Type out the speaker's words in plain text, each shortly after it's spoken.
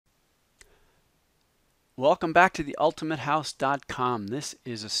Welcome back to theultimatehouse.com. This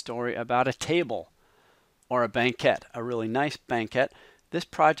is a story about a table or a banquet, a really nice banquet. This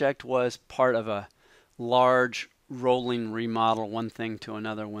project was part of a large rolling remodel. One thing to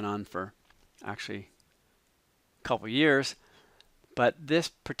another, went on for actually a couple years. But this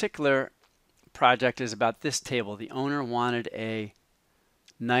particular project is about this table. The owner wanted a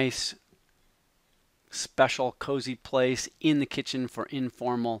nice, special, cozy place in the kitchen for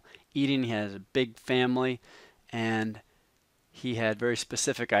informal eating. He has a big family and he had very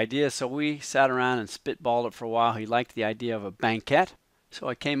specific ideas, so we sat around and spitballed it for a while. He liked the idea of a banquet, so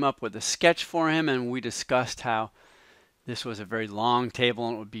I came up with a sketch for him and we discussed how this was a very long table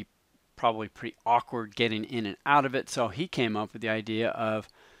and it would be probably pretty awkward getting in and out of it. So he came up with the idea of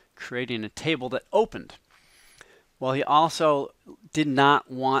creating a table that opened. Well, he also did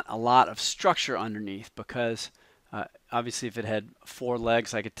not want a lot of structure underneath because obviously if it had four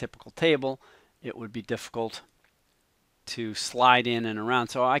legs like a typical table, it would be difficult to slide in and around.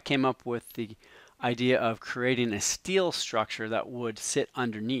 So I came up with the idea of creating a steel structure that would sit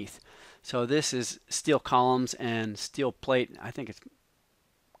underneath. So this is steel columns and steel plate. I think it's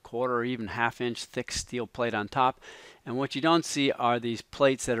quarter or even half-inch thick steel plate on top. And what you don't see are these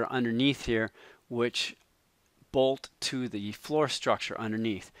plates that are underneath here, which bolt to the floor structure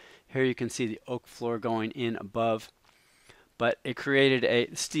underneath. Here you can see the oak floor going in above, but it created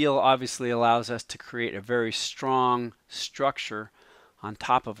a steel obviously allows us to create a very strong structure on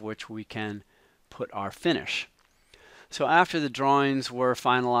top of which we can put our finish. So after the drawings were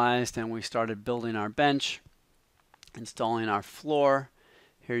finalized and we started building our bench, installing our floor,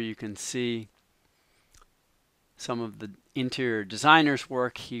 here you can see some of the interior designer's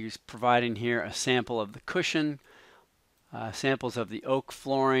work. He's providing here a sample of the cushion, samples of the oak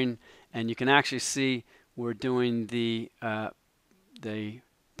flooring, and you can actually see we're doing the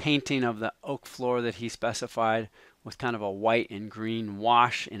painting of the oak floor that he specified with kind of a white and green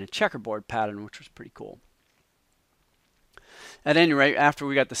wash in a checkerboard pattern, which was pretty cool. At any rate, after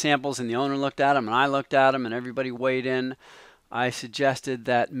we got the samples and the owner looked at them and I looked at them and everybody weighed in, I suggested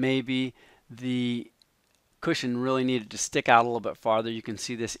that maybe the cushion really needed to stick out a little bit farther. You can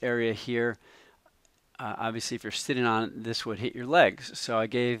see this area here. Obviously, if you're sitting on it, this would hit your legs. So I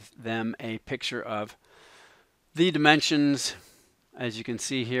gave them a picture of the dimensions, as you can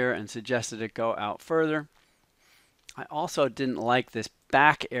see here, and suggested it go out further. I also didn't like this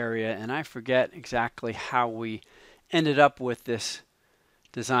back area, and I forget exactly how we ended up with this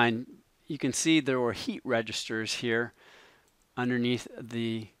design. You can see there were heat registers here underneath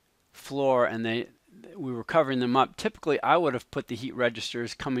the floor, and we were covering them up. Typically, I would have put the heat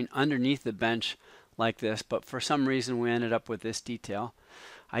registers coming underneath the bench like this, but for some reason we ended up with this detail.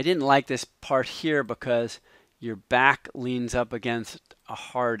 I didn't like this part here because your back leans up against a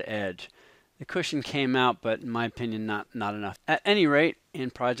hard edge. The cushion came out, but in my opinion, not enough. At any rate,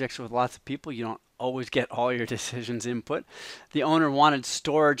 in projects with lots of people, you don't always get all your decisions input. The owner wanted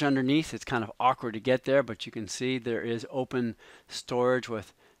storage underneath. It's kind of awkward to get there, but you can see there is open storage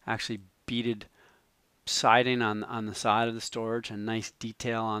with actually beaded siding on the side of the storage and nice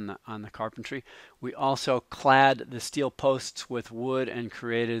detail on the carpentry. We also clad the steel posts with wood and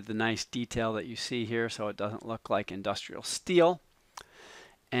created the nice detail that you see here so it doesn't look like industrial steel.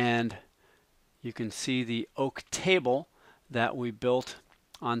 And you can see the oak table that we built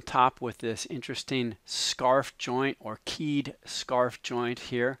on top with this interesting scarf joint or keyed scarf joint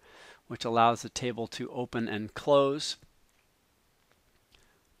here, which allows the table to open and close.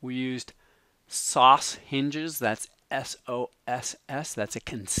 We used SOS hinges. That's SOSS. That's a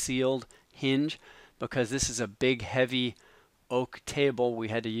concealed hinge. Because this is a big, heavy oak table, we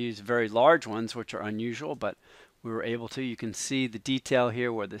had to use very large ones, which are unusual, but we were able to. You can see the detail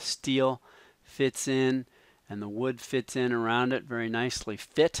here where the steel fits in and the wood fits in around it, very nicely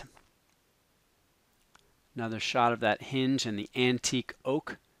fit. Another shot of that hinge and the antique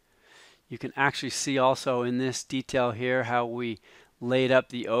oak. You can actually see also in this detail here how we laid up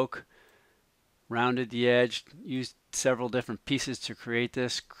the oak, rounded the edge, used several different pieces to create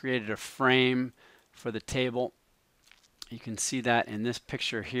this, created a frame for the table. You can see that in this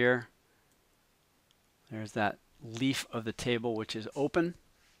picture here. There's that leaf of the table which is open.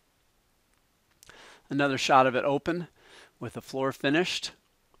 Another shot of it open with the floor finished.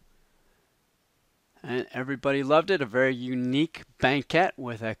 And everybody loved it. A very unique banquet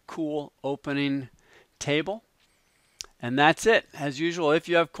with a cool opening table. And that's it. As usual, if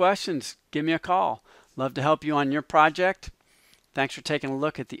you have questions, give me a call. Love to help you on your project. Thanks for taking a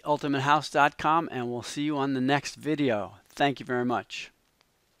look at theultimatehouse.com, and we'll see you on the next video. Thank you very much.